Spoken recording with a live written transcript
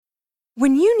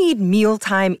When you need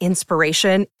mealtime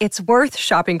inspiration, it's worth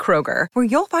shopping Kroger, where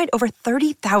you'll find over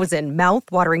 30,000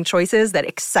 mouth-watering choices that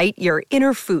excite your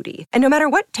inner foodie. And no matter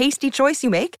what tasty choice you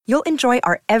make, you'll enjoy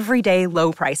our everyday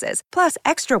low prices, plus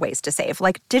extra ways to save,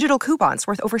 like digital coupons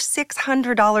worth over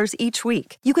 $600 each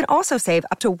week. You can also save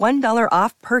up to $1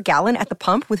 off per gallon at the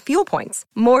pump with fuel points.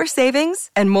 More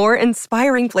savings and more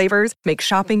inspiring flavors make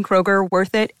shopping Kroger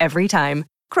worth it every time.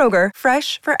 Kroger,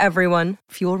 fresh for everyone.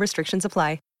 Fuel restrictions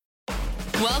apply.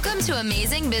 Welcome to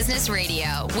Amazing Business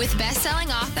Radio with best-selling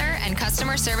author and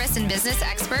customer service and business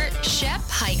expert, Shep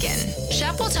Hyken.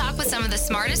 Shep will talk with some of the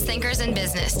smartest thinkers in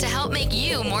business to help make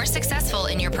you more successful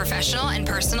in your professional and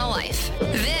personal life.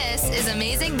 This is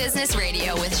Amazing Business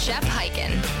Radio with Shep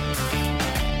Hyken.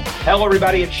 Hello,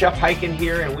 everybody. It's Shep Hyken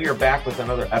here, and we are back with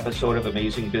another episode of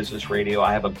Amazing Business Radio.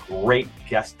 I have a great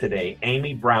guest today,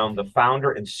 Amy Brown, the founder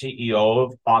and CEO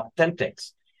of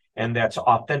Authentics. And that's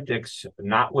Authentics,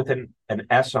 not with an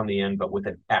S on the end, but with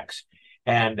an X.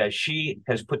 And she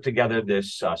has put together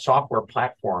this software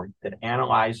platform that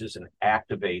analyzes and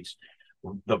activates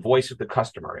the voice of the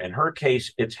customer. In her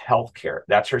case, it's healthcare.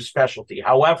 That's her specialty.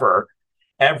 However,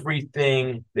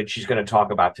 everything that she's going to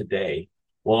talk about today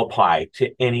will apply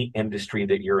to any industry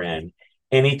that you're in,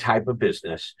 any type of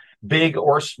business, big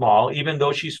or small. Even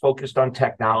though she's focused on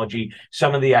technology,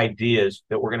 some of the ideas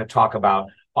that we're going to talk about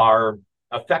are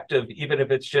effective, even if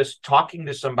it's just talking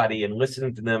to somebody and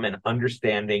listening to them and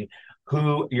understanding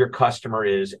who your customer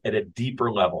is at a deeper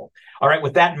level. All right,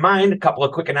 with that in mind, a couple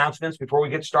of quick announcements before we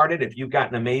get started. If you've got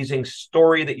an amazing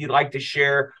story that you'd like to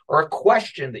share or a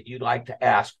question that you'd like to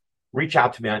ask, reach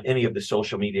out to me on any of the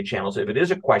social media channels. If it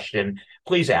is a question,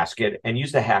 please ask it and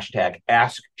use the hashtag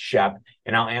AskShep,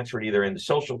 and I'll answer it either in the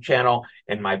social channel,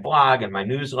 in my blog, in my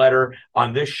newsletter,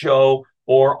 on this show,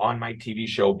 or on my TV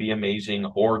show, Be Amazing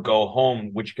or Go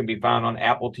Home, which can be found on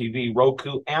Apple TV,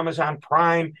 Roku, Amazon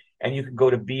Prime, and you can go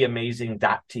to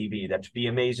beamazing.tv. That's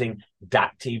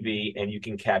beamazing.tv, and you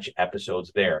can catch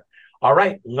episodes there. All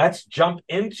right, let's jump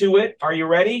into it. Are you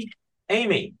ready?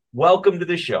 Amy, welcome to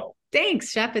the show. Thanks,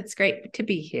 Shep. It's great to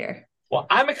be here. Well,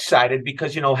 I'm excited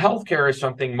because, healthcare is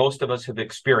something most of us have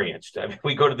experienced. I mean,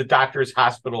 we go to the doctors,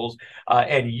 hospitals,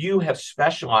 and you have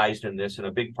specialized in this in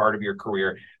a big part of your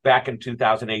career. Back in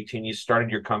 2018, you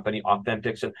started your company,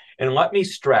 Authentics. And let me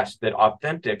stress that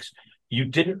Authentics, you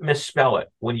didn't misspell it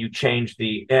when you changed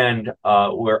the end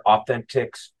where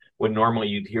Authentics, when normally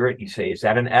you'd hear it, you say, is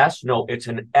that an S? No, it's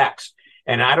an X.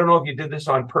 And I don't know if you did this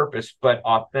on purpose, but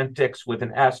Authentics with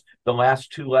an S, the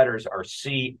last two letters are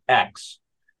CX,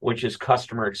 which is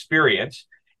customer experience.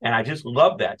 And I just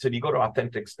love that. So if you go to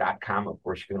authentics.com, of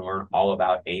course, you can learn all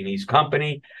about Amy's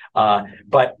company.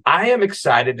 But I am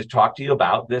excited to talk to you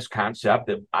about this concept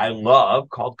that I love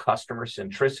called customer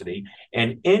centricity.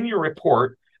 And in your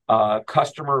report,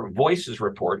 Customer Voices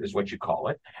Report is what you call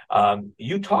it,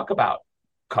 you talk about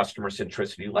customer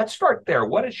centricity. Let's start there.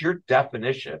 What is your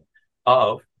definition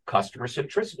of customer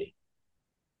centricity?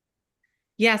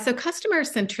 Yeah, so customer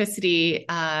centricity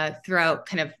throughout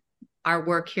kind of our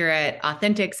work here at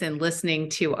Authentics and listening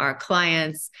to our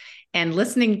clients and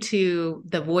listening to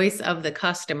the voice of the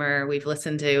customer. We've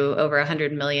listened to over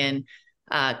 100 million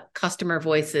customer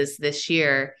voices this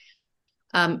year.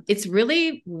 It's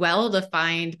really well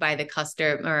defined by the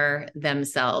customer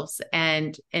themselves,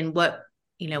 and what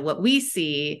we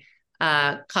see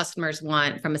customers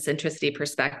want from a centricity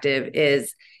perspective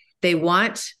is they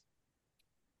want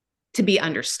to be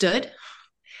understood.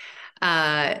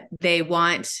 They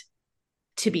want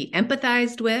to be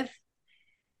empathized with,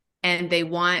 and they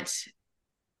want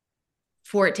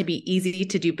for it to be easy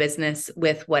to do business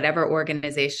with whatever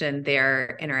organization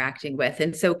they're interacting with.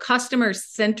 And so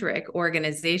customer-centric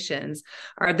organizations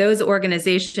are those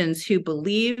organizations who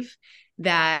believe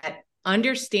that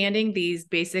understanding these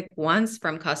basic wants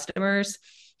from customers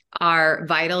are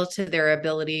vital to their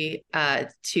ability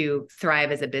to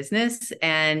thrive as a business.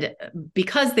 And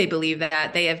because they believe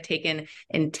that, they have taken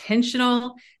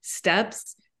intentional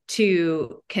steps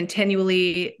to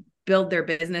continually build their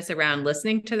business around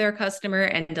listening to their customer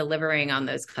and delivering on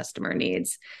those customer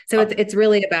needs. So it's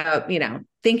really about,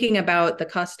 thinking about the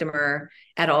customer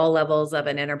at all levels of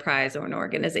an enterprise or an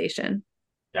organization.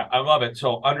 Yeah, I love it.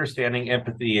 So understanding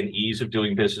empathy and ease of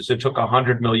doing business. It took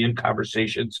 100 million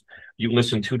conversations you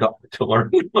listened to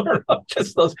learn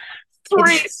just those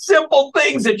three simple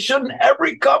things that shouldn't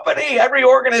every company, every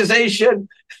organization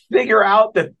figure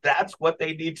out that that's what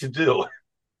they need to do.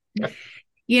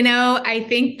 I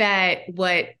think that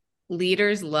what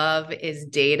leaders love is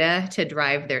data to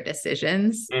drive their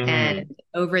decisions. Mm-hmm. And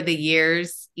over the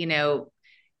years,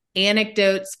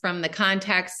 anecdotes from the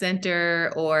contact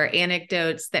center or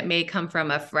anecdotes that may come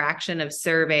from a fraction of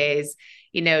surveys,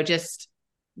 just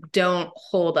don't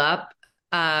hold up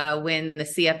when the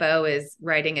CFO is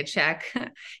writing a check.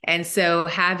 And so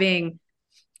having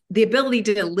the ability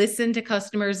to listen to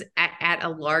customers at a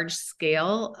large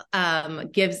scale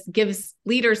gives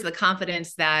leaders the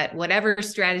confidence that whatever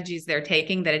strategies they're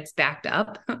taking, that it's backed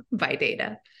up by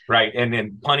data. Right.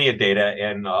 And plenty of data,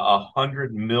 and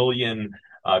 100 million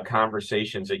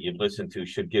conversations that you'd listen to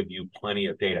should give you plenty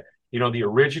of data. The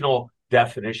original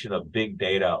definition of big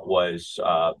data was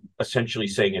essentially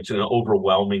saying it's an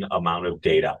overwhelming amount of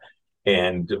data.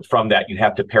 And from that, you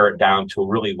have to pare it down to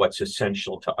really what's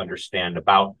essential to understand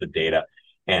about the data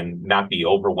and not be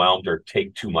overwhelmed or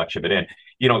take too much of it in.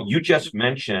 You just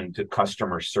mentioned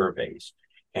customer surveys,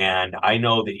 and I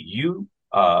know that you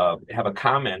have a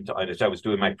comment as I was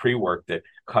doing my pre-work that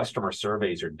customer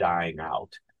surveys are dying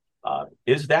out.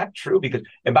 Is that true? Because,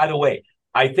 and by the way,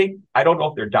 I don't know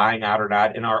if they're dying out or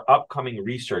not. In our upcoming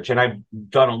research, and I've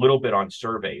done a little bit on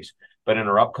surveys, but in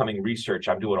our upcoming research,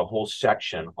 I'm doing a whole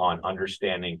section on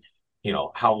understanding,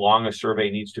 how long a survey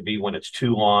needs to be, when it's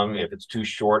too long, if it's too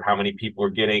short, how many people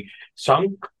are getting.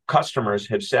 Some customers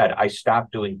have said, I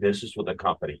stopped doing business with a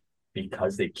company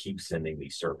because they keep sending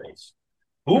these surveys.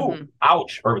 Ooh,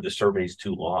 ouch, or the survey's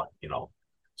too long,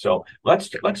 So let's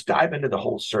dive into the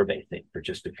whole survey thing for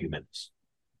just a few minutes.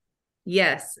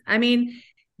 Yes. I mean,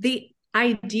 the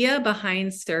idea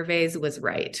behind surveys was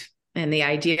right. And the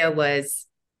idea was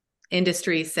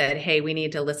industry said, hey, we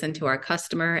need to listen to our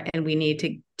customer and we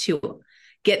need to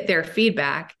get their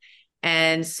feedback.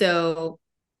 And so,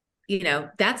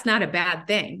 that's not a bad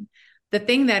thing. The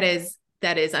thing that is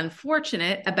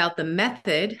unfortunate about the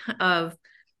method of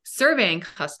surveying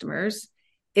customers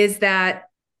is that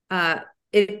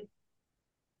it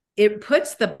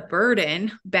puts the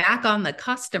burden back on the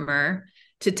customer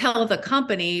to tell the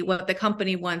company what the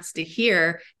company wants to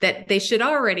hear, that they should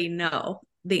already know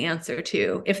the answer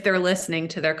to if they're listening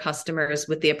to their customers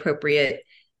with the appropriate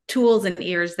tools and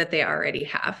ears that they already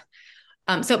have.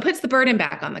 So it puts the burden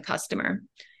back on the customer.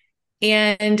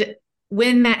 And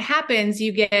when that happens,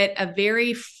 you get a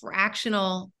very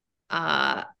fractional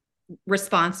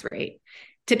response rate.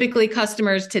 Typically,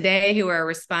 customers today who are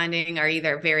responding are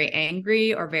either very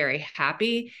angry or very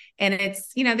happy. And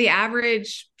it's, the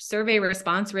average survey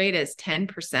response rate is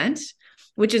 10%,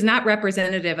 which is not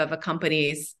representative of a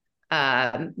company's,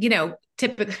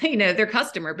 typically, their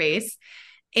customer base.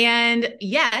 And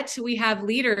yet we have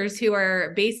leaders who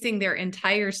are basing their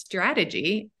entire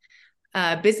strategy,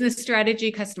 business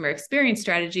strategy, customer experience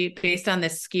strategy, based on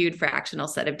this skewed fractional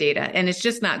set of data. And it's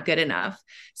just not good enough.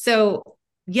 So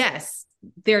yes,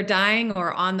 they're dying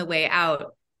or on the way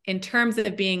out in terms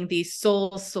of being the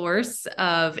sole source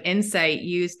of insight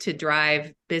used to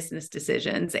drive business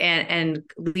decisions. And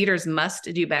leaders must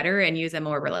do better and use a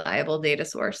more reliable data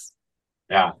source.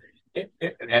 Yeah,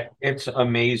 it's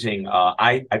amazing.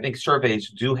 I think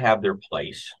surveys do have their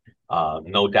place,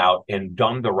 no doubt. And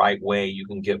done the right way, you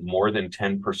can get more than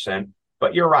 10%.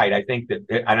 But you're right. I think that,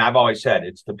 and I've always said,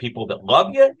 it's the people that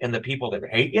love you and the people that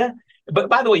hate you. But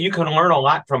by the way, you can learn a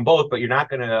lot from both, but you're not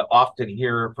going to often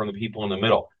hear from the people in the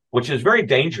middle, which is very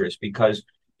dangerous, because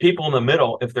people in the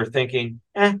middle, if they're thinking,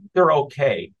 they're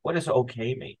okay. What does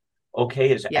okay mean?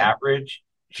 Okay is average,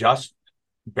 just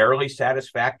barely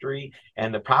satisfactory.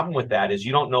 And the problem with that is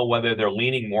you don't know whether they're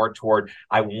leaning more toward,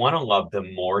 I want to love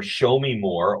them more, show me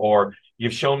more, or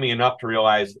you've shown me enough to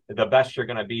realize the best you're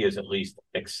going to be is at least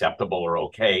acceptable or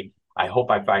okay. I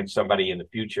hope I find somebody in the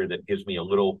future that gives me a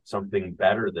little something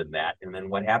better than that. And then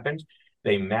what happens?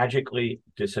 They magically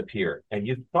disappear. And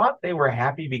you thought they were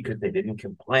happy because they didn't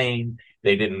complain.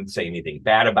 They didn't say anything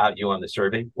bad about you on the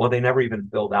survey. Well, they never even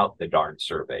filled out the darn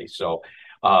survey. So,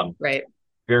 right.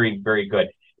 Very, very good.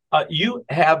 You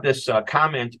have this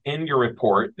comment in your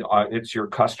report. It's your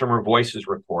customer voices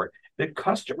report, that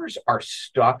customers are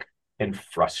stuck and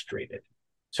frustrated.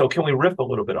 So can we riff a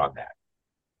little bit on that?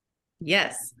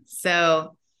 Yes.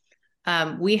 So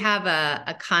we have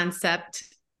a concept.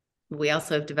 We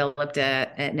also have developed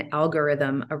an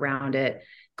algorithm around it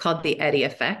called the Eddy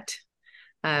effect.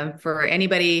 For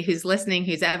anybody who's listening,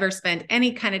 who's ever spent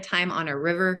any kind of time on a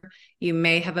river, you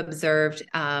may have observed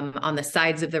on the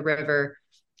sides of the river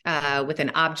with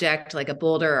an object like a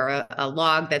boulder or a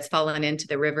log that's fallen into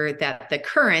the river, that the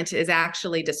current is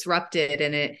actually disrupted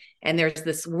and there's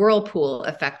this whirlpool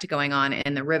effect going on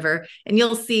in the river. And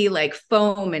you'll see like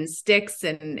foam and sticks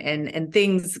and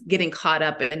things getting caught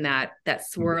up in that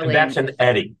swirling. And that's an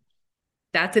eddy.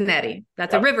 That's an eddy.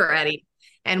 That's a river eddy.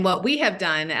 And what we have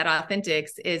done at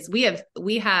Authentics is we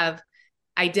have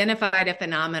identified a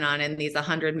phenomenon in these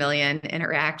 100 million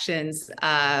interactions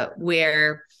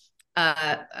where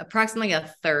approximately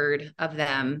a third of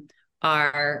them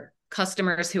are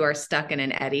customers who are stuck in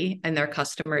an eddy in their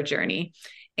customer journey.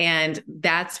 And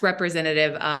that's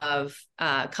representative of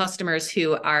customers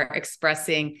who are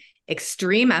expressing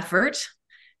extreme effort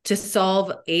to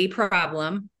solve a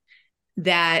problem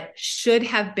that should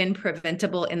have been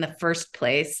preventable in the first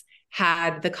place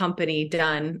had the company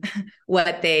done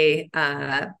what they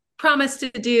promised to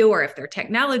do, or if their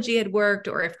technology had worked,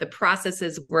 or if the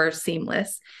processes were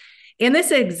seamless. And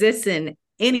this exists in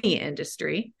any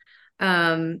industry,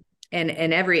 and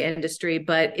in every industry,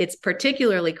 but it's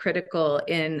particularly critical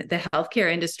in the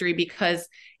healthcare industry because,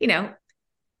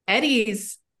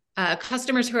 eddies,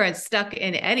 customers who are stuck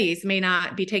in eddies may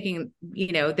not be taking,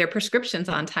 their prescriptions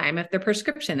on time if their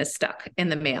prescription is stuck in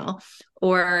the mail,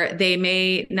 or they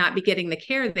may not be getting the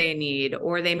care they need,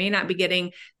 or they may not be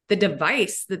getting the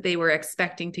device that they were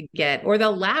expecting to get, or the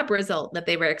lab result that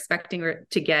they were expecting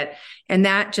to get. And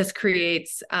that just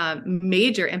creates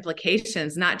major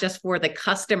implications, not just for the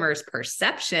customer's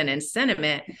perception and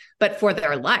sentiment, but for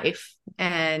their life.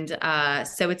 And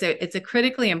so it's a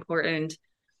critically important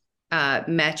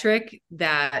metric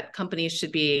that companies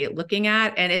should be looking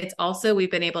at. And it's also,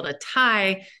 we've been able to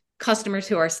tie customers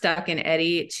who are stuck in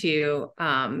eddy to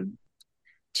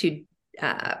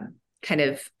kind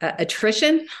of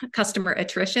customer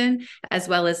attrition, as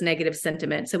well as negative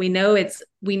sentiment. So we know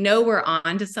we're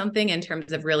on to something in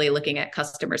terms of really looking at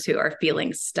customers who are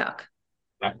feeling stuck.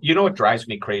 What drives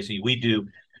me crazy? We do,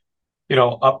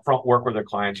 upfront work with our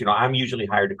clients. I'm usually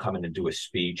hired to come in and do a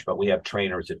speech, but we have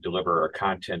trainers that deliver our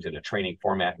content in a training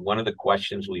format. And one of the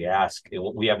questions we ask,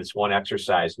 we have this one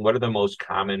exercise: what are the most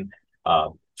common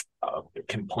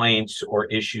complaints or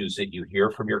issues that you hear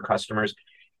from your customers?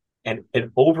 And it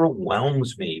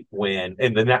overwhelms me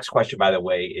and the next question, by the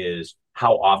way, is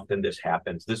how often this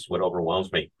happens. This is what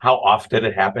overwhelms me: how often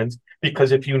it happens.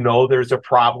 Because if there's a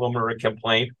problem or a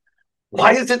complaint,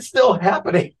 why is it still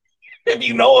happening? If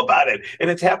you know about it and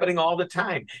it's happening all the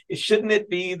time, shouldn't it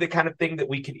be the kind of thing that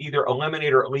we could either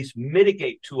eliminate or at least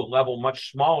mitigate to a level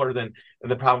much smaller than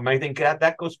the problem? I think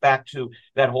that goes back to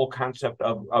that whole concept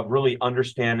of really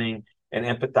understanding and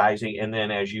empathizing, and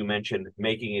then, as you mentioned,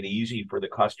 making it easy for the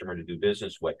customer to do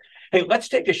business with. Hey, let's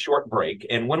take a short break.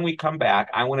 And when we come back,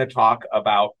 I want to talk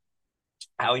about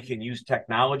how you can use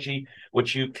technology,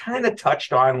 which you kind of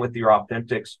touched on with your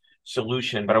Authentics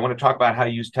solution, but I want to talk about how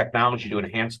you use technology to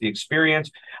enhance the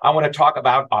experience. I want to talk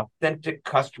about authentic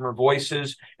customer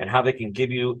voices and how they can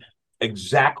give you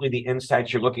exactly the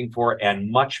insights you're looking for, and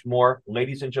much more.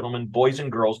 Ladies and gentlemen, boys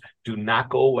and girls, do not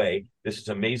go away. This is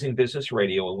Amazing Business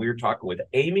Radio, and we're talking with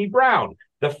Amy Brown,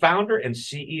 the founder and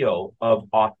CEO of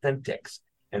Authentics.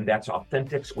 And that's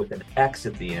Authentics with an X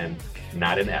at the end,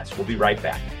 not an S. We'll be right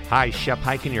back. Hi, Shep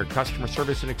Hyken, your customer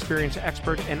service and experience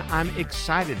expert, and I'm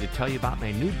excited to tell you about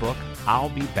my new book, I'll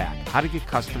Be Back: How to Get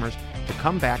Customers to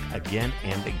Come Back Again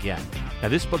and Again. Now,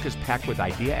 this book is packed with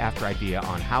idea after idea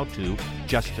on how to,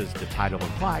 just as the title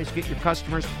implies, get your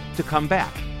customers to come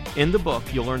back. In the book,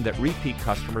 you'll learn that repeat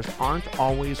customers aren't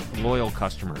always loyal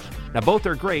customers. Now, both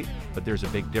are great, but there's a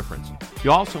big difference.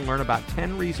 You'll also learn about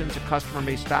 10 reasons a customer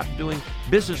may stop doing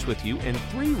business with you, and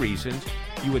 3 reasons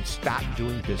you would stop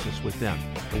doing business with them.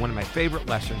 And one of my favorite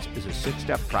lessons is a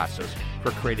 6-step process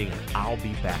for creating an I'll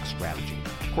Be Back strategy.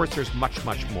 Of course, there's much,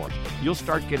 much more. You'll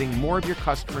start getting more of your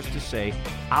customers to say,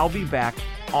 I'll be back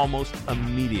almost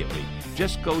immediately.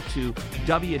 Just go to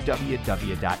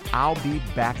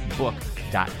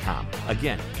www.illbebackbook.com.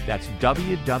 Again, that's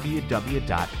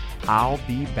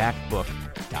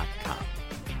www.illbebackbook.com.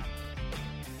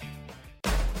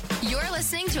 You're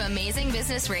listening to Amazing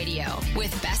Business Radio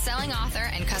with best-selling author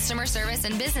and customer service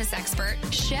and business expert,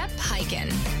 Shep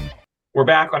Hyken. We're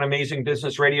back on Amazing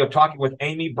Business Radio talking with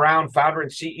Amy Brown, founder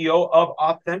and CEO of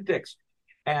Authentics.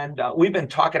 And we've been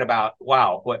talking about,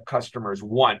 what customers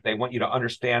want. They want you to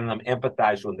understand them,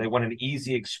 empathize with them. They want an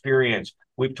easy experience.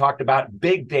 We've talked about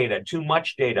big data, too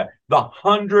much data, the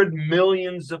 100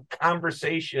 millions of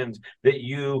conversations that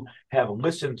you have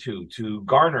listened to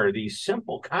garner these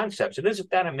simple concepts. And isn't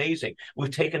that amazing?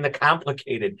 We've taken the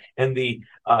complicated and the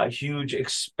huge,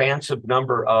 expansive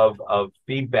number of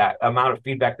amount of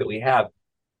feedback that we have,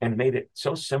 and made it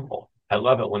so simple. I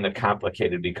love it when the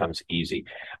complicated becomes easy.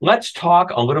 Let's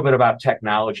talk a little bit about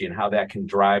technology and how that can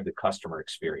drive the customer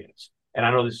experience. And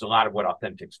I know this is a lot of what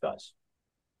Authentics does.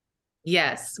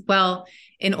 Yes. Well,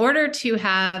 in order to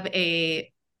have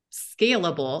a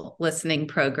scalable listening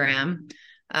program,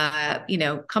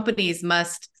 companies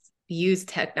must use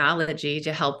technology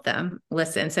to help them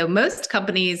listen. So most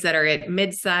companies that are at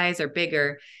mid-size or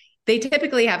bigger, they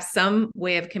typically have some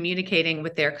way of communicating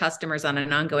with their customers on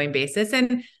an ongoing basis.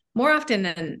 And more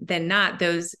often than not,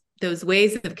 those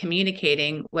ways of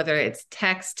communicating, whether it's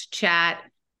text, chat,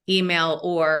 email,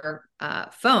 or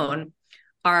phone,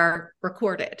 are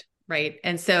recorded, right?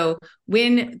 And so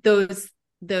when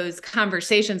those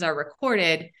conversations are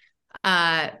recorded,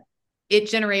 it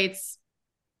generates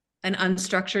an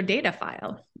unstructured data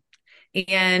file.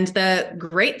 And the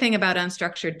great thing about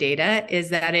unstructured data is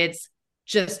that it's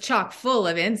just chock full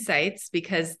of insights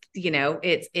because,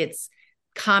 it's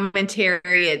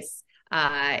commentary, it's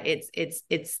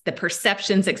the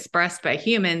perceptions expressed by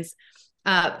humans.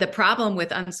 The problem with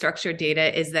unstructured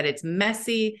data is that it's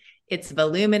messy, it's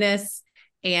voluminous,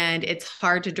 and it's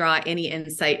hard to draw any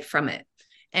insight from it.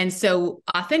 And so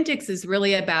Authentics is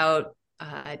really about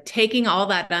taking all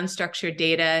that unstructured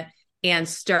data and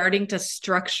starting to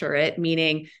structure it,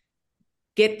 meaning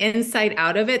get insight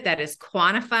out of it that is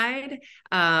quantified,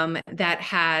 that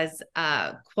has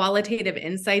qualitative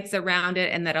insights around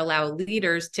it, and that allow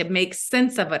leaders to make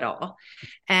sense of it all.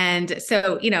 And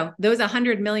so, those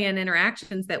 100 million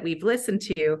interactions that we've listened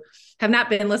to have not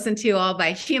been listened to all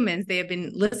by humans. They have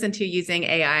been listened to using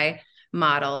AI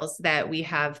models that we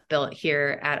have built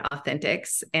here at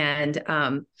Authentics.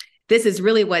 And this is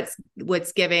really what's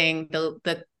giving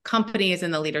the companies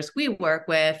and the leaders we work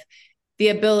with the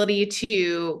ability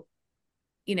to,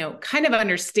 kind of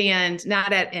understand,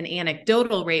 not at an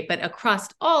anecdotal rate, but across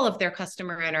all of their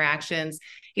customer interactions,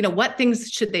 what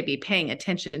things should they be paying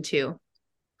attention to?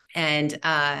 And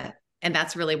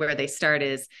that's really where they start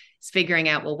is figuring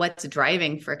out, well, what's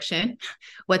driving friction,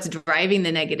 what's driving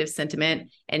the negative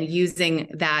sentiment, and using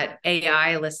that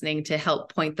AI listening to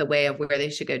help point the way of where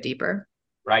they should go deeper.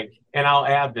 Right. And I'll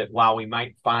add that while we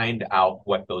might find out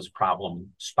what those problem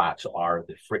spots are,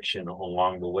 the friction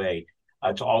along the way,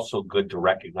 it's also good to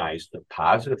recognize the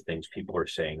positive things people are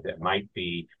saying that might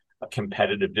be a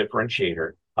competitive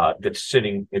differentiator that's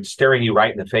staring you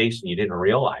right in the face and you didn't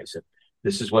realize it.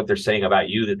 This is what they're saying about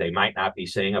you that they might not be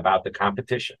saying about the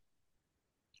competition.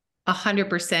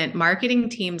 100%. Marketing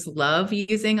teams love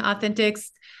using Authentics.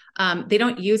 They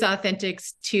don't use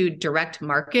Authentics to direct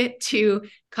market to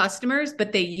customers,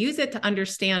 but they use it to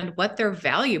understand what their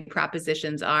value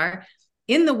propositions are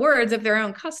in the words of their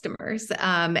own customers,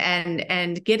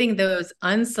 and getting those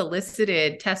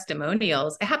unsolicited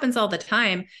testimonials. It happens all the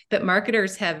time, but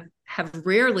marketers have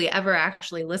rarely ever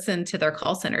actually listened to their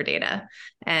call center data.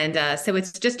 And so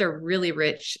it's just a really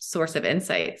rich source of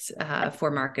insights for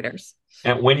marketers.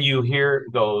 And when you hear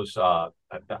those,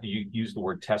 you use the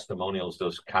word testimonials,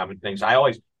 those common things,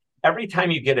 every time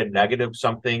you get a negative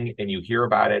something and you hear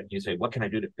about it, you say, what can I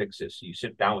do to fix this? You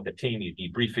sit down with the team, you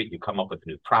debrief it, you come up with a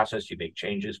new process, you make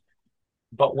changes.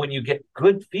 But when you get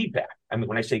good feedback, I mean,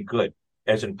 when I say good,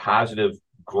 as in positive,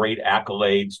 great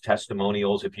accolades,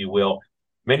 testimonials, if you will,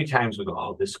 many times we go,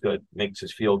 oh, this is good, makes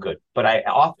us feel good. But I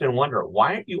often wonder,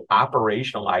 why aren't you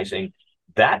operationalizing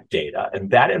that data and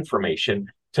that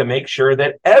information to make sure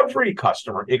that every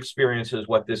customer experiences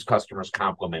what this customer is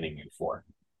complimenting you for?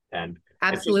 And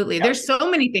absolutely. There's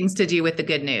so many things to do with the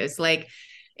good news, like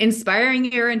inspiring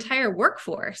your entire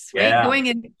workforce, right? Yeah. Going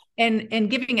in and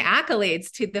giving accolades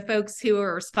to the folks who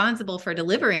are responsible for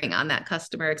delivering on that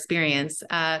customer experience,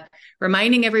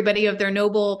 reminding everybody of their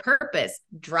noble purpose,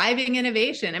 driving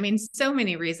innovation. I mean, so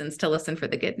many reasons to listen for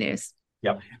the good news.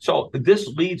 Yeah. So this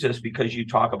leads us, because you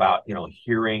talk about,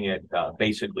 hearing it,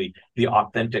 basically the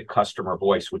authentic customer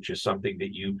voice, which is something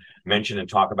that you mentioned and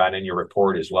talk about in your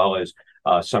report, as well as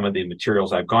some of the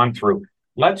materials I've gone through.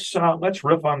 Let's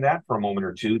riff on that for a moment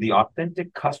or two, the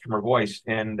authentic customer voice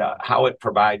and how it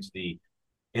provides the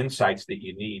insights that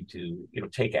you need to,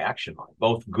 take action on,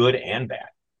 both good and bad.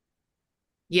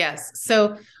 Yes.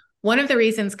 So one of the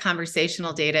reasons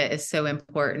conversational data is so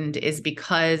important is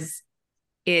because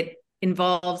a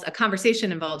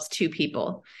conversation involves two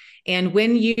people. And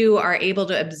when you are able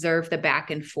to observe the back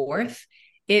and forth,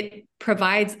 it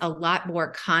provides a lot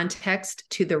more context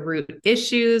to the root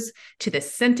issues, to the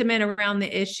sentiment around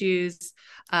the issues,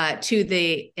 to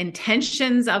the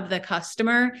intentions of the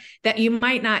customer that you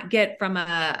might not get from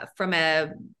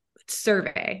a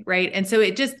survey, right? And so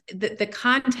it just the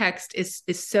context is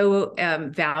so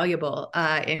valuable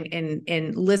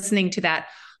in listening to that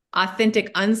authentic,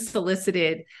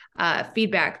 unsolicited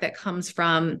feedback that comes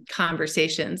from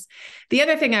conversations. The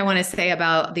other thing I want to say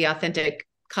about the authentic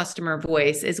customer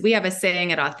voice is we have a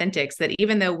saying at Authentics that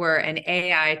even though we're an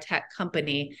AI tech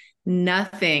company,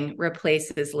 nothing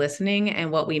replaces listening.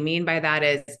 And what we mean by that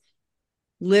is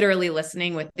literally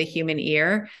listening with the human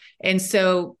ear. And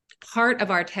so part of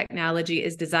our technology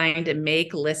is designed to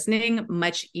make listening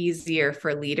much easier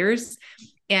for leaders.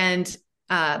 And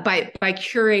by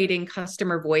curating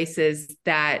customer voices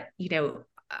that,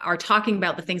 are talking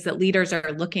about the things that leaders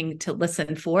are looking to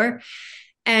listen for.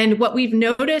 And what we've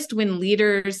noticed when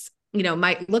leaders,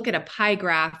 might look at a pie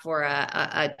graph or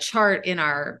a chart in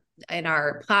our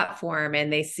platform,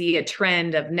 and they see a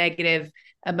trend of negative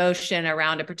emotion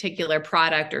around a particular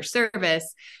product or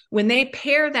service, when they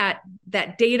pair that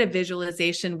data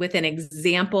visualization with an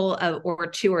example of, or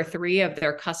two or three of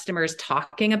their customers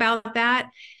talking about that,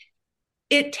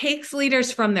 it takes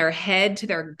leaders from their head to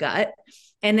their gut.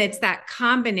 And it's that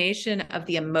combination of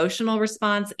the emotional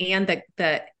response and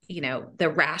the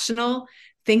rational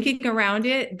thinking around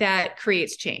it that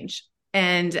creates change.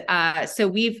 And so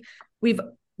we've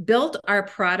built our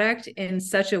product in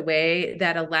such a way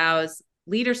that allows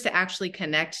leaders to actually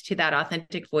connect to that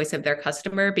authentic voice of their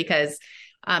customer, because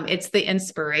it's the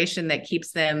inspiration that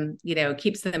keeps them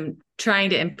trying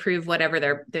to improve whatever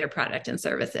their product and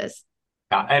service is.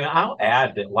 And I'll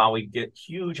add that while we get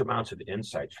huge amounts of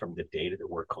insights from the data that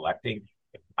we're collecting,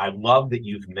 I love that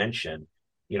you've mentioned,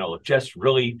 just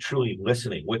really, truly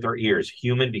listening with our ears,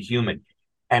 human to human.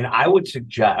 And I would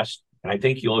suggest, and I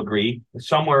think you'll agree,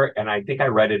 somewhere, and I think I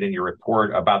read it in your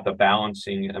report about the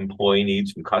balancing employee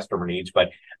needs and customer needs,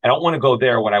 but I don't want to go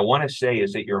there. What I want to say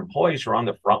is that your employees are on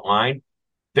the front line.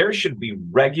 There should be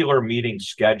regular meetings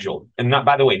scheduled. And not,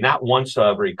 by the way, not once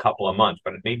every couple of months,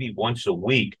 but maybe once a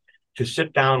week, to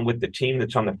sit down with the team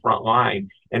that's on the front line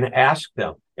and ask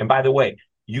them. And by the way,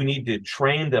 you need to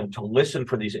train them to listen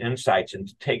for these insights and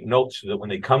to take notes so that when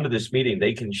they come to this meeting,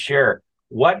 they can share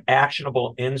what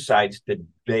actionable insights did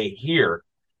they hear,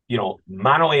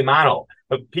 mano a mano,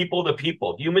 people to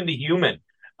people, human to human,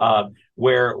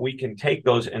 where we can take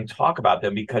those and talk about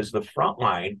them, because the front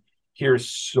line hears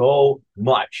so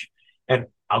much. And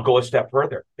I'll go a step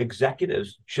further.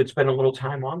 Executives should spend a little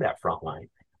time on that front line.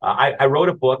 I wrote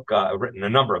a book, written a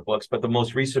number of books, but the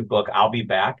most recent book, I'll Be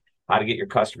Back, How to Get Your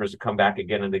Customers to Come Back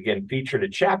Again and Again, featured a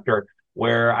chapter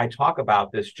where I talk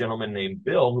about this gentleman named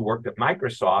Bill who worked at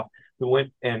Microsoft, who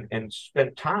went and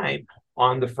spent time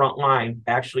on the front line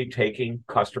actually taking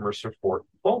customer support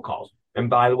phone calls. And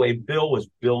by the way, Bill was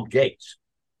Bill Gates,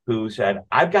 who said,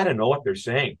 I've got to know what they're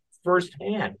saying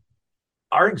firsthand.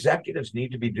 Our executives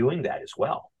need to be doing that as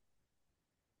well.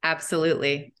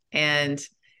 Absolutely. And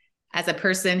as a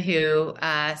person who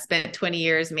spent 20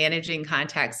 years managing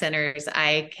contact centers,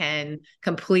 I can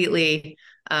completely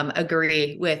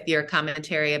agree with your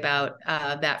commentary about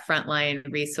that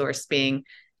frontline resource being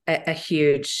a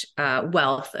huge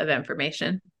wealth of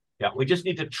information. Yeah, we just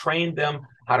need to train them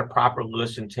how to properly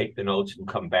listen, take the notes, and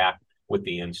come back with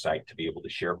the insight to be able to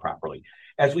share properly.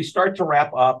 As we start to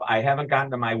wrap up, I haven't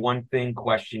gotten to my one thing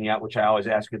question yet, which I always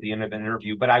ask at the end of an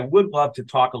interview, but I would love to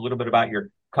talk a little bit about your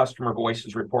Customer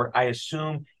Voices report. I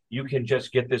assume you can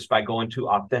just get this by going to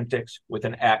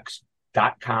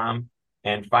authentics.com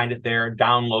and find it there,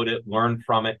 download it, learn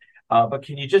from it. But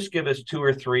can you just give us 2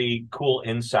 or 3 cool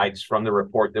insights from the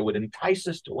report that would entice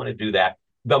us to want to do that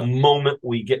the moment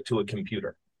we get to a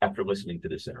computer after listening to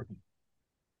this interview?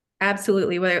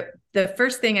 Absolutely. Well, the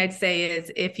first thing I'd say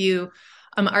is if you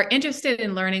are interested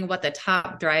in learning what the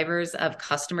top drivers of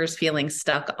customers feeling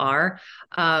stuck are,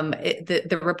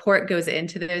 the report goes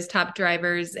into those top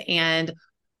drivers, and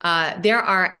there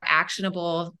are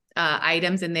actionable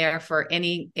items in there for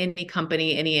any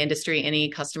company, any industry, any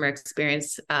customer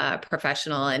experience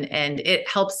professional, and it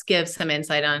helps give some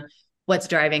insight on what's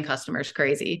driving customers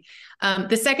crazy.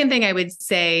 The second thing I would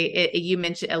say, you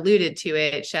alluded to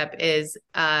it, Shep, is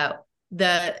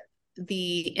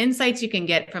the insights you can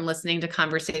get from listening to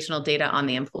conversational data on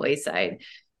the employee side.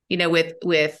 With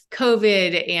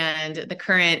COVID and the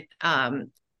current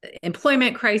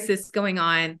employment crisis going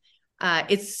on,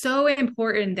 it's so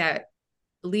important that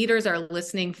leaders are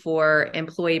listening for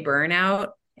employee burnout,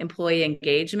 employee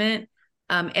engagement.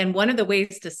 And one of the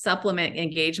ways to supplement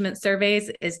engagement surveys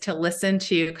is to listen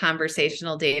to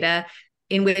conversational data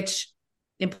in which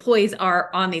employees are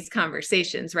on these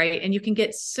conversations, right? And you can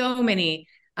get so many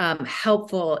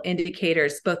helpful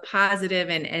indicators, both positive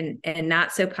and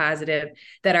not so positive,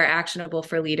 that are actionable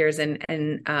for leaders.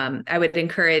 And I would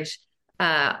encourage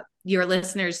your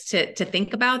listeners to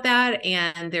think about that.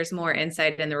 And there's more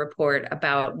insight in the report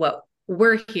about what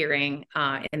we're hearing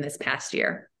in this past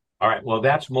year. All right. Well,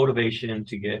 that's motivation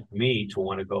to get me to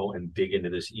want to go and dig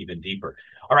into this even deeper.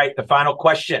 All right. The final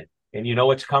question, and you know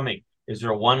what's coming. Is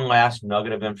there one last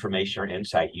nugget of information or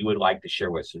insight you would like to share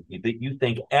with us that you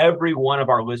think every one of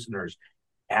our listeners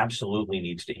absolutely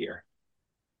needs to hear?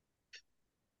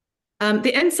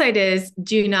 The insight is,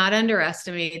 do not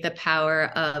underestimate the power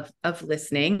of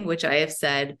listening, which I have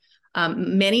said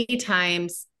many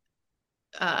times.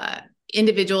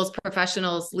 individuals,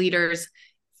 professionals, leaders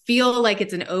feel like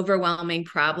it's an overwhelming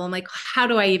problem. Like, how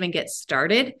do I even get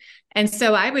started? And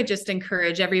so I would just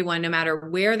encourage everyone, no matter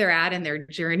where they're at in their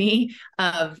journey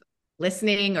of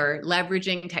listening or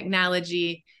leveraging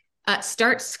technology,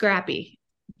 start scrappy.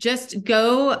 Just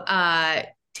go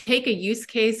take a use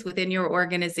case within your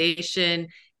organization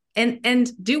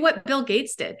and do what Bill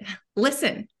Gates did.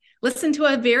 Listen to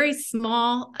a very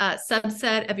small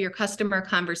subset of your customer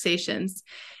conversations.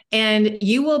 And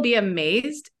you will be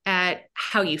amazed at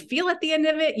how you feel at the end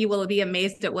of it. You will be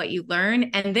amazed at what you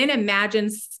learn. And then imagine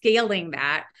scaling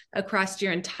that across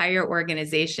your entire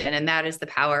organization. And that is the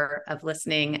power of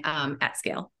listening at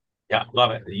scale. Yeah,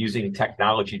 love it. Using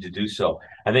technology to do so.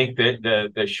 I think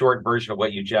that the short version of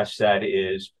what you just said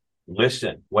is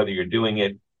listen, whether you're doing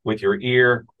it with your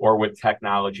ear or with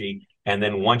technology. And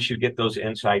then once you get those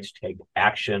insights, take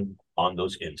action on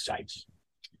those insights.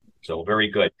 So very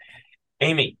good.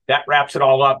 Amy, that wraps it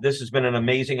all up. This has been an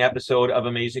amazing episode of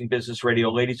Amazing Business Radio.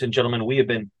 Ladies and gentlemen, we have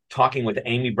been talking with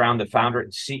Amy Brown, the founder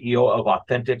and CEO of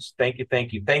Authentics. Thank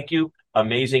you.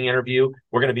 Amazing interview.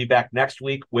 We're going to be back next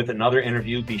week with another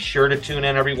interview. Be sure to tune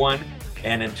in, everyone.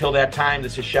 And until that time,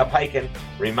 this is Shep Hyken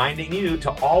reminding you to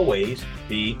always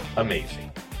be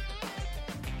amazing.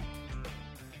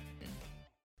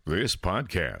 This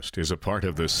podcast is a part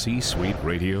of the C-Suite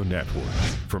Radio Network.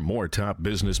 For more top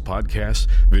business podcasts,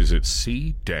 visit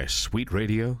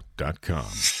c-suiteradio.com.